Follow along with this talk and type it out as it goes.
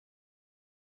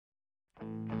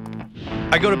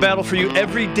I go to battle for you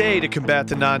every day to combat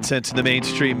the nonsense in the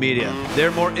mainstream media.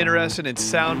 They're more interested in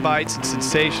sound bites and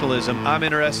sensationalism. I'm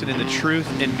interested in the truth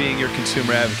and being your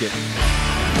consumer advocate.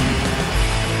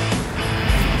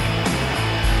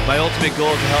 My ultimate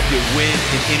goal is to help you win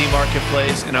in any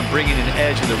marketplace, and I'm bringing an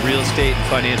edge in the real estate and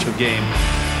financial game.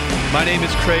 My name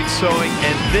is Craig Sewing,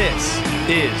 and this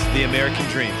is the American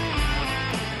Dream.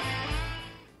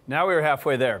 Now we are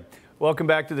halfway there. Welcome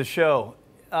back to the show.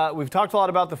 We've talked a lot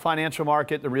about the financial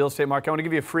market, the real estate market. I want to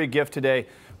give you a free gift today.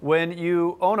 When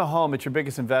you own a home, it's your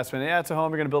biggest investment. Yeah, it's a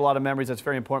home. You're going to build a lot of memories. That's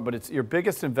very important, but it's your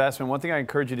biggest investment. One thing I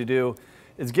encourage you to do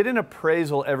is get an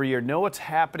appraisal every year. Know what's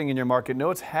happening in your market. Know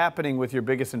what's happening with your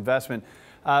biggest investment.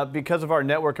 Because of our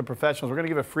network of professionals, we're going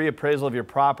to give a free appraisal of your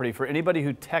property for anybody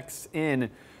who texts in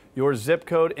your zip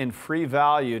code and free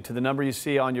value to the number you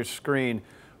see on your screen.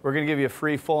 We're going to give you a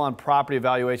free full-on property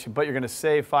evaluation, but you're going to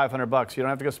save $500. You don't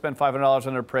have to go spend $500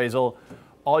 on an appraisal.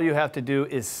 All you have to do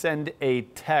is send a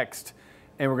text,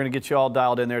 and we're going to get you all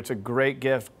dialed in there. It's a great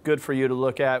gift, good for you to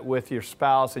look at with your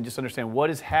spouse and just understand what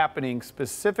is happening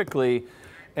specifically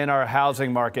in our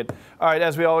housing market. All right,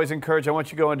 as we always encourage, I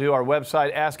want you to go into our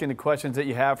website, asking the questions that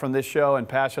you have from this show and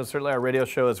past shows, certainly our radio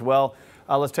show as well.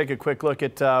 Let's take a quick look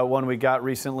at one we got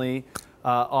recently.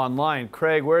 Online.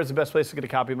 Craig, where is the best place to get a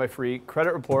copy of my free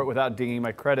credit report without dinging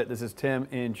my credit? This is Tim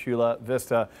in Chula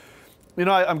Vista. You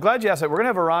know, I'm glad you asked that. We're going to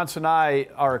have Aran Sinai,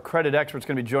 our credit expert,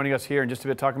 going to be joining us here in just a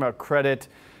bit, talking about credit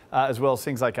as well as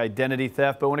things like identity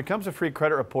theft. But when it comes to free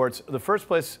credit reports, the first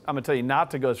place I'm going to tell you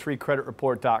not to go is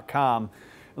freecreditreport.com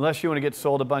unless you want to get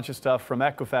sold a bunch of stuff from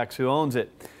Equifax, who owns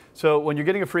it. So when you're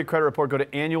getting a free credit report, go to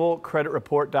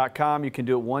annualcreditreport.com. You can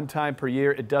do it one time per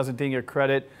year. It doesn't ding your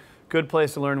credit. Good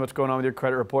place to learn what's going on with your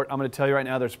credit report. I'm going to tell you right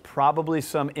now, there's probably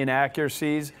some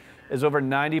inaccuracies, as over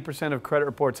 90% of credit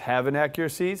reports have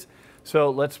inaccuracies. So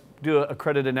let's do a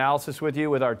credit analysis with you,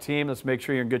 with our team. Let's make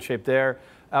sure you're in good shape there.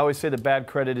 I always say that bad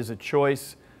credit is a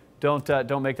choice. Don't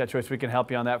make that choice. We can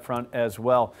help you on that front as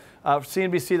well. For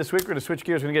CNBC this week, we're going to switch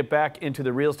gears. We're going to get back into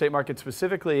the real estate market,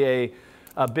 specifically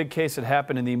a big case that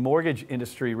happened in the mortgage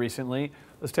industry recently.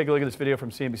 Let's take a look at this video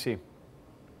from CNBC.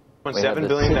 $7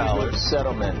 billion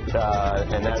settlement,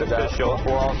 and that's official.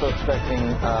 We're also expecting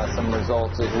some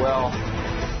results as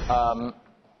well.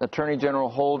 Attorney General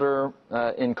Holder,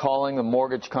 in calling the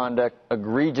mortgage conduct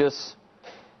egregious,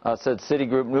 said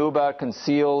Citigroup knew about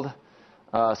concealed,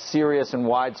 serious and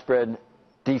widespread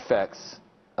defects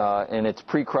in its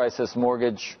pre-crisis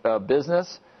mortgage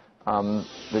business.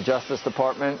 The Justice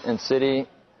Department and Citi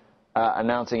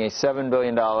announcing a $7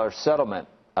 billion settlement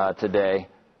today.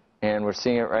 And we're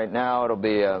seeing it right now. It'll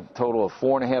be a total of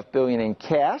 $4.5 billion in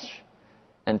cash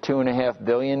and $2.5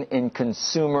 billion in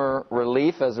consumer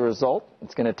relief as a result.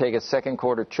 It's going to take a second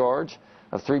quarter charge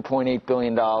of $3.8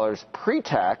 billion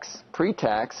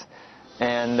pre-tax,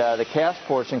 and the cash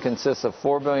portion consists of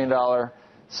 $4 billion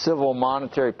civil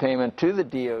monetary payment to the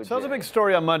DOJ. So that was a big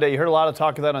story on Monday. You heard a lot of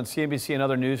talk of that on CNBC and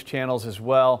other news channels as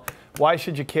well. Why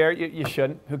should you care? You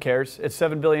shouldn't. Who cares? It's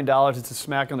 $7 billion. It's a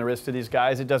smack on the wrist to these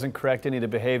guys. It doesn't correct any of the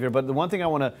behavior. But the one thing I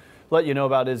want to let you know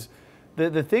about is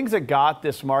the things that got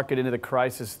this market into the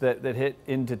crisis that hit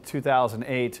into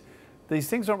 2008, these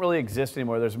things don't really exist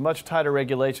anymore. There's much tighter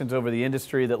regulations over the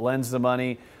industry that lends the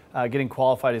money. Getting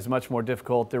qualified is much more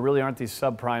difficult. There really aren't these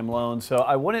subprime loans. So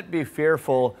I wouldn't be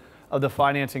fearful of the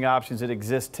financing options that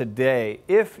exist today.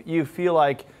 If you feel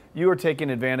like you were taken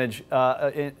advantage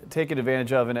of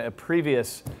in a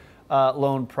previous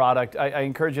loan product, I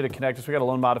encourage you to connect us. We've got a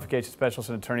loan modification specialist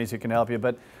and attorneys who can help you.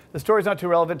 But the story's not too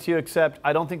relevant to you, except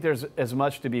I don't think there's as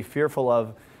much to be fearful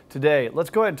of today. Let's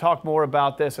go ahead and talk more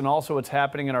about this and also what's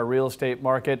happening in our real estate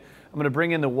market. I'm going to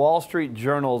bring in the Wall Street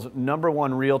Journal's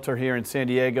 #1 realtor here in San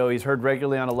Diego. He's heard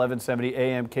regularly on 1170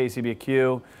 AM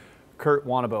KCBQ, Kurt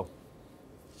Wannebo.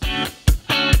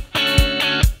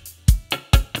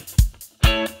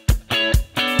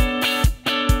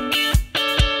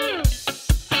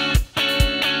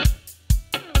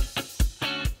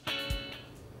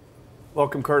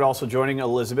 Welcome, Kurt. Also joining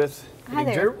Elizabeth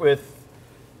Huettinger with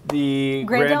the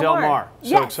Grand Del Mar. So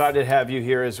yes. Excited to have you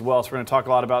here as well. So we're going to talk a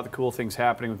lot about the cool things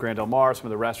happening with Grand Del Mar, some of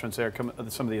the restaurants there,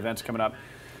 some of the events coming up.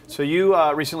 So you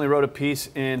recently wrote a piece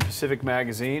in Pacific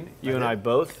Magazine, you and I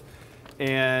both,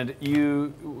 and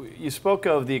you spoke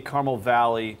of the Carmel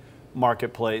Valley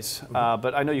marketplace,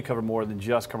 but I know you cover more than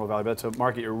just Carmel Valley, but it's a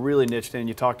market you're really niched in.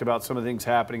 You talked about some of the things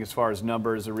happening as far as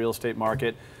numbers, the real estate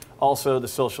market. also the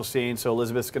social scene. So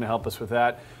Elizabeth's going to help us with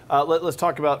that. Let's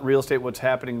talk about real estate, what's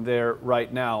happening there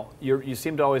right now. You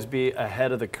seem to always be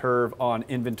ahead of the curve on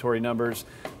inventory numbers.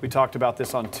 We talked about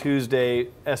this on Tuesday.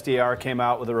 SDREAI came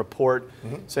out with a report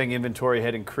saying inventory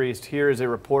had increased. Here is a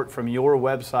report from your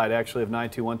website, actually, of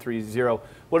 92130.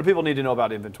 What do people need to know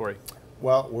about inventory?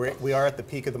 Well, we are at the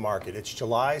peak of the market. It's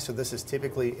July, so this is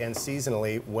typically and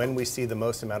seasonally when we see the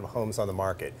most amount of homes on the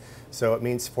market. So it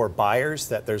means for buyers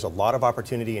that there's a lot of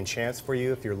opportunity and chance for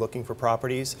you if you're looking for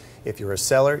properties. If you're a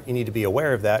seller, you need to be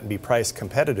aware of that and be priced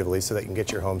competitively so that you can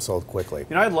get your home sold quickly.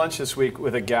 You know, I had lunch this week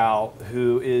with a gal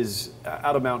who is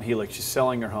out of Mount Helix. She's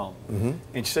selling her home.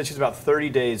 And she said she's about 30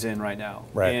 days in right now.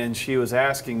 Right. And she was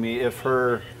asking me if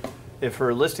her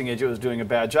listing agent was doing a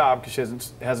bad job because she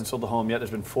hasn't sold the home yet.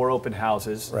 There's been 4 open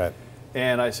houses. Right.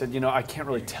 And I said, you know, I can't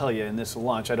really tell you in this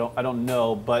lunch. I don't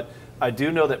know, but I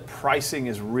do know that pricing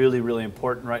is really, really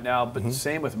important right now, but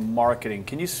same with marketing.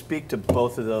 Can you speak to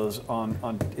both of those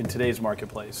in today's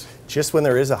marketplace? Just when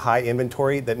there is a high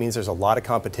inventory, that means there's a lot of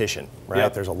competition, right?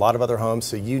 Yep. There's a lot of other homes,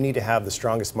 so you need to have the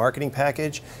strongest marketing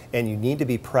package and you need to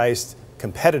be priced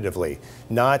competitively,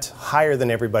 not higher than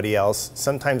everybody else,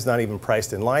 sometimes not even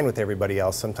priced in line with everybody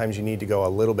else. Sometimes you need to go a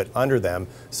little bit under them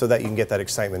so that you can get that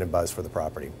excitement and buzz for the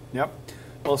property. Yep.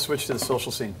 Well, let's switch to the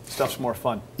social scene. Stuff's more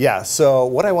fun. Yeah, so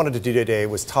what I wanted to do today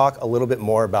was talk a little bit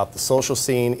more about the social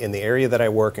scene in the area that I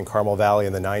work in Carmel Valley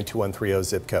in the 92130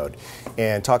 zip code,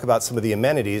 and talk about some of the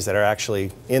amenities that are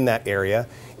actually in that area.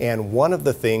 And one of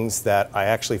the things that I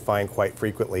actually find quite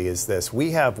frequently is this. We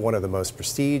have one of the most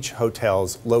prestige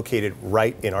hotels located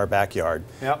right in our backyard.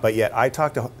 Yep. But yet I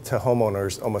talk to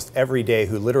homeowners almost every day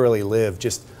who literally live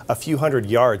just a few hundred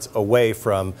yards away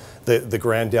from the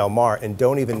Grand Del Mar and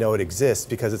don't even know it exists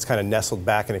because it's kind of nestled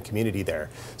back in a community there.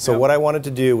 So what I wanted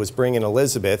to do was bring in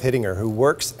Elizabeth Huettinger, who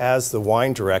works as the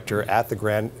wine director at the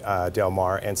Grand Del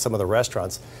Mar and some of the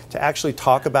restaurants, to actually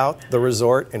talk about the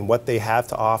resort and what they have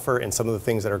to offer and some of the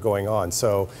things that are going on.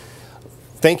 So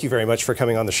thank you very much for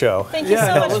coming on the show. Thank you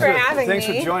so much for having Thanks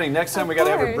me. for joining. Next time we got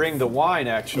to have her bring the wine,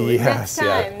 actually. Yes,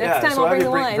 Next time I'll bring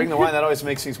the wine. Bring the wine. That always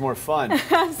makes things more fun.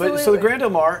 Absolutely. But so the Grand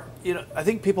Del Mar, you know, I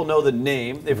think people know the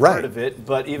name. They've heard of it,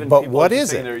 but even people what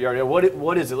is it? in their yard.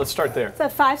 What is it? Let's start there. It's a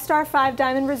 5-star,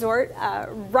 5-diamond resort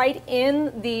right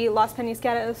in the Los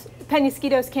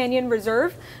Penasquitos Canyon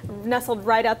Reserve, nestled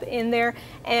right up in there.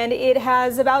 And it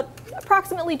has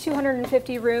approximately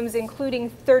 250 rooms,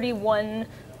 including 31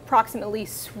 approximately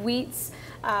suites,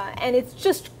 and it's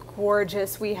just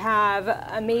gorgeous. We have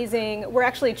amazing, we're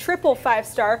actually triple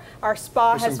 5-star. Our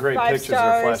spa There's has some great 5 pictures stars.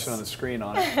 that are flashing on the screen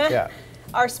on it. Yeah.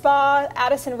 Our spa,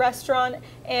 Addison restaurant,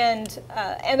 and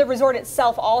the resort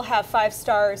itself all have 5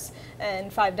 stars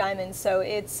and 5 diamonds. So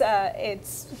it's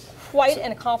quite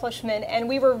an accomplishment. And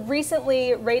we were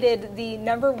recently rated the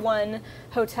 #1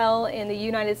 hotel in the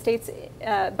United States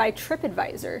by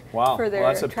TripAdvisor for their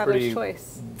that's a traveler's pretty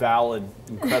choice. Valid,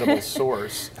 incredible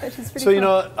source. Which is pretty so cool. you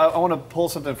know, I want to pull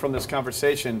something from this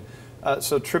conversation.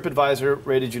 So TripAdvisor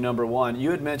rated you #1.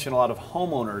 You had mentioned a lot of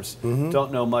homeowners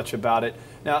don't know much about it.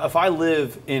 Now, if I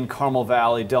live in Carmel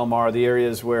Valley, Del Mar, the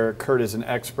areas where Kurt is an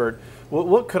expert,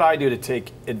 what could I do to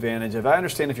take advantage of? I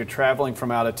understand if you're traveling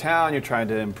from out of town, you're trying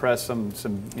to impress some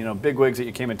bigwigs that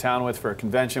you came in town with for a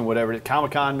convention, whatever,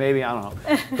 Comic-Con maybe, I don't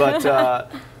know.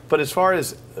 But as far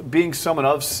as being someone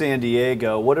of San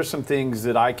Diego, what are some things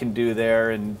that I can do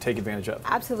there and take advantage of?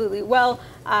 Absolutely. Well,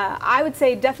 I would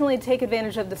say definitely take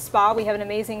advantage of the spa. We have an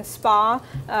amazing spa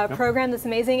program that's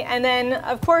amazing. And then,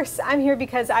 of course, I'm here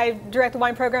because I direct the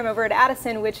wine program over at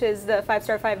Addison, which is the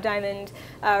 5-star, 5-diamond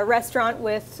restaurant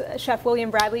with Chef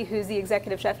William Bradley, who's the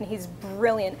executive chef, and he's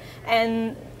brilliant.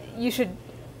 And you should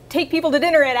take people to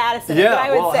dinner at Addison. Yeah,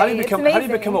 I would say. How do you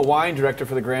become a wine director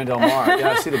for the Grand Del Mar?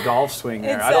 Yeah, I see the golf swing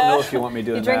there. I don't know if you want me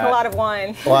doing that. You drink a lot of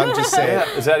wine. Well, I'm just saying.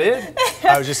 Yeah, is that it?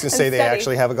 I was just going to say they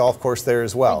actually have a golf course there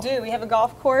as well. We do. We have a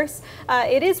golf course.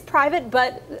 It is private,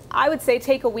 but I would say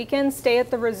take a weekend, stay at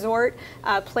the resort,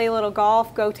 play a little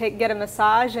golf, get a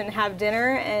massage, and have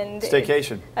dinner. And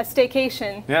staycation. A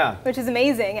staycation. Yeah. Which is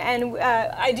amazing. And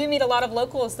I do meet a lot of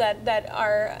locals that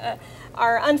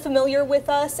are unfamiliar with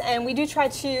us, and we do try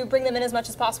to bring them in as much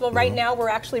as possible. Right now, we're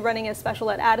actually running a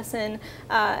special at Addison,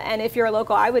 and if you're a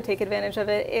local, I would take advantage of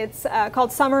it. It's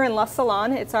called Summer in La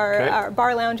Salon. It's our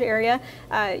bar lounge area.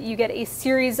 You get a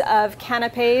series of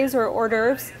canapes or hors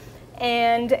d'oeuvres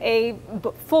and a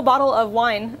full bottle of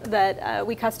wine that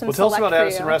we custom select for you. Well, tell us about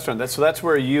Addison Restaurant. So that's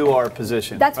where you are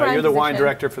positioned. That's where I'm You're the positioned. wine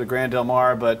director for the Grand Del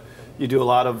Mar, but you do a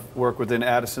lot of work within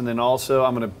Addison, and also,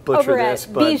 I'm going to butcher this,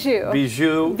 but Bijou.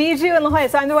 Bijou. Bijou in La Jolla.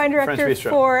 So I'm the wine director Bistro.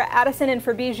 for Addison and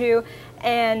for Bijou.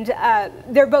 and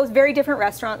they're both very different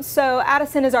restaurants. So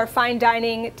Addison is our fine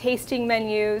dining tasting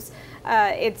menus.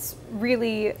 It's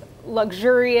really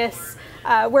luxurious,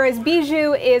 whereas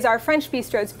Bijou is our French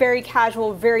bistro. It's very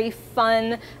casual, very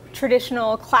fun,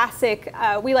 traditional, classic,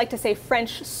 we like to say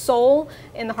French soul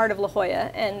in the heart of La Jolla,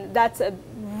 and that's a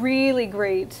really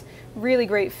great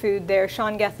food there.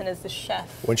 Sean Gethin is the chef.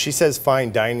 When she says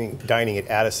fine dining at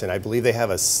Addison, I believe they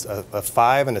have a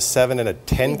 5 and a 7 and a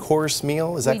 10-course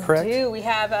meal. Is that correct? We do. We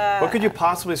have What could you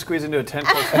possibly squeeze into a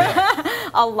 10-course meal?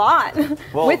 a lot.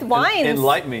 Well, with wines.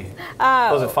 Enlighten me.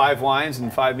 Was it 5 wines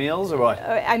and 5 meals, or what?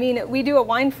 I mean, we do a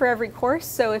wine for every course,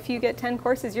 so if you get 10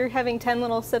 courses, you're having 10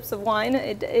 little sips of wine.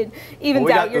 It evens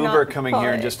out. We got Uber coming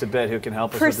here in just a bit who can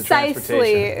help us with the transportation.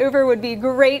 Precisely. Uber would be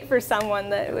great for someone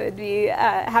that would be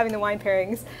having the wine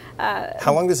pairings.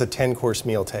 How long does a 10-course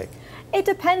meal take? It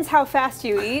depends how fast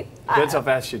you eat. Depends how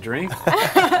fast you drink.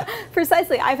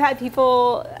 Precisely. I've had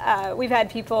people, we've had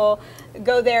people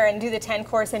go there and do the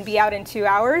 10-course and be out in 2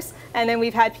 hours, and then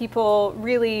we've had people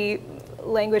really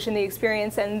languish in the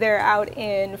experience and they're out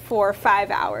in 4 or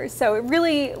 5 hours. So it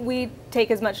really, we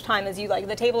take as much time as you like.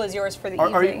 The table is yours for the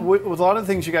evening. With a lot of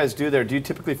the things you guys do there, do you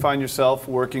typically find yourself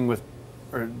working with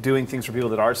or doing things for people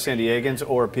that are San Diegans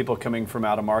or people coming from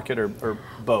out of market, or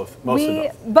both? Mostly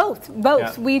both.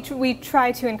 Yeah. We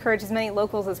try to encourage as many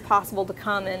locals as possible to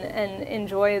come and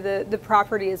enjoy the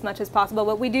property as much as possible,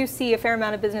 but we do see a fair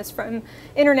amount of business from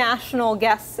international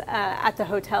guests at the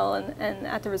hotel and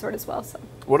at the resort as well. So.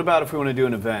 What about if we want to do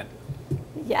an event?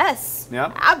 Yes,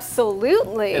 yeah,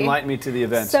 absolutely. Enlighten me to the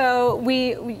events. So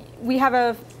we have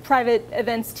a private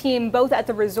events team both at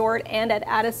the resort and at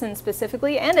Addison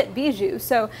specifically, and at Bijou.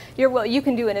 So you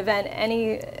can do an event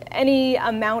any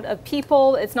amount of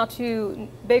people. It's not too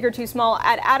big or too small.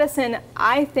 At Addison,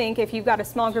 I think if you've got a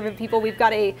small group of people, we've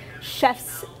got a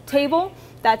chef's table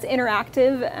that's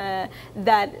interactive,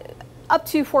 that up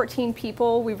to 14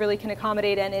 people we really can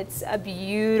accommodate, and it's a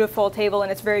beautiful table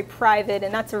and it's very private,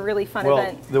 and that's a really fun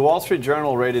event. The Wall Street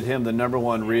Journal rated him the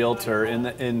 #1 realtor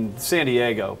in San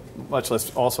Diego, much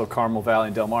less also Carmel Valley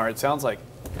and Del Mar. It sounds like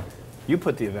you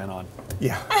put the event on.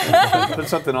 Yeah. Put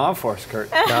something on for us,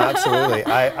 Kurt. No, absolutely.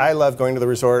 I love going to the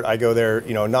resort. I go there,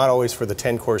 not always for the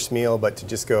 10-course meal, but to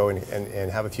just go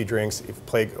and have a few drinks.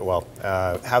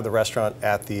 Have the restaurant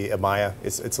at the Amaya.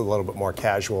 It's a little bit more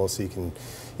casual, so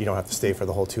you don't have to stay for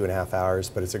the whole 2.5 hours,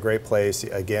 but it's a great place.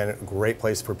 Again, a great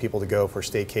place for people to go for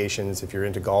staycations. If you're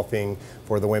into golfing,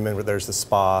 for the women, there's the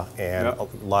spa and a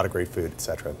lot of great food,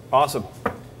 etc. Awesome.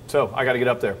 So I got to get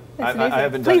up there. I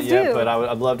haven't done it yet, but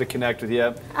I'd love to connect with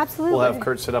you. Absolutely. We'll have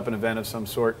Kurt set up an event of some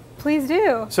sort. Please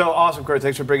do. So awesome, Kurt.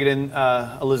 Thanks for bringing in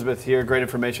Elizabeth here. Great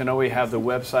information. I know we have the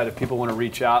website if people want to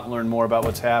reach out and learn more about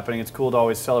what's happening. It's cool to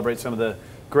always celebrate some of the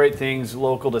great things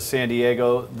local to San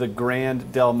Diego.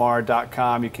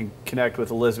 thegranddelmar.com. You can connect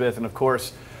with Elizabeth. And of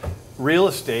course, real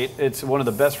estate. It's one of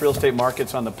the best real estate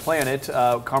markets on the planet.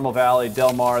 Carmel Valley,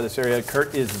 Del Mar, this area.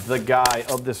 Kurt is the guy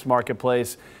of this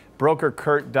marketplace.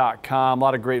 BrokerKurt.com. A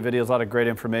lot of great videos, a lot of great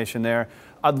information there.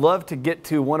 I'd love to get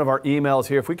to one of our emails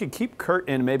here. If we could keep Kurt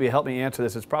in, maybe help me answer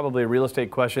this. It's probably a real estate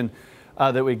question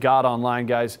that we got online,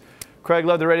 guys. Craig,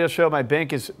 love the radio show. My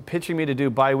bank is pitching me to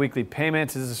do bi-weekly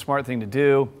payments. Is this a smart thing to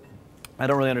do? I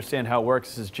don't really understand how it works.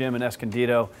 This is Jim in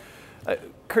Escondido.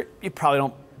 Kurt, you probably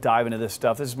don't dive into this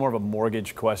stuff. This is more of a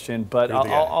mortgage question, but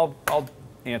I'll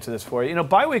answer this for you.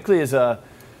 Bi-weekly is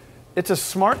it's a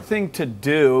smart thing to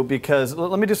do because,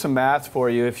 let me do some math for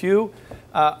you. If you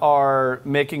are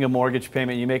making a mortgage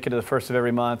payment, you make it to the first of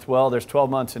every month. Well, there's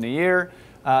 12 months in a year.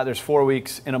 There's 4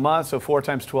 weeks in a month, so 4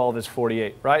 times 12 is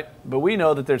 48, right? But we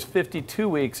know that there's 52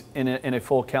 weeks in a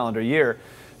full calendar year.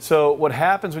 So what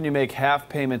happens when you make half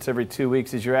payments every 2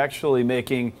 weeks is you're actually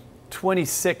making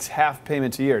 26 half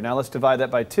payments a year. Now let's divide that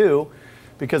by 2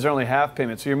 because they're only half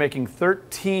payments. So you're making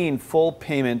 13 full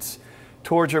payments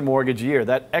towards your mortgage a year.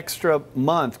 That extra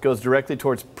month goes directly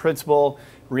towards principal,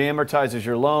 reamortizes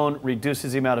your loan,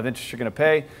 reduces the amount of interest you're going to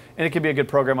pay, and it can be a good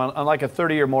program. Unlike a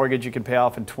 30-year mortgage, you can pay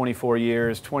off in 24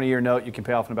 years. 20-year note, you can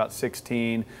pay off in about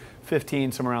 16,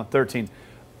 15, somewhere around 13.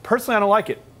 Personally, I don't like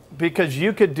it because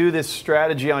you could do this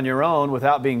strategy on your own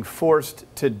without being forced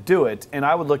to do it, and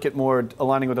I would look at more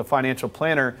aligning with a financial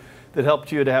planner that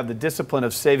helped you to have the discipline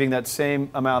of saving that same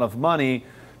amount of money,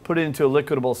 put it into a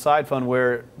liquidable side fund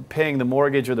where paying the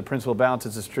mortgage or the principal balance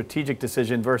is a strategic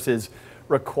decision versus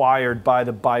required by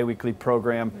the biweekly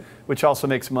program, which also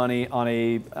makes money on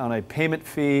a payment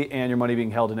fee and your money being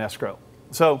held in escrow.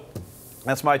 So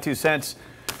that's my 2 cents.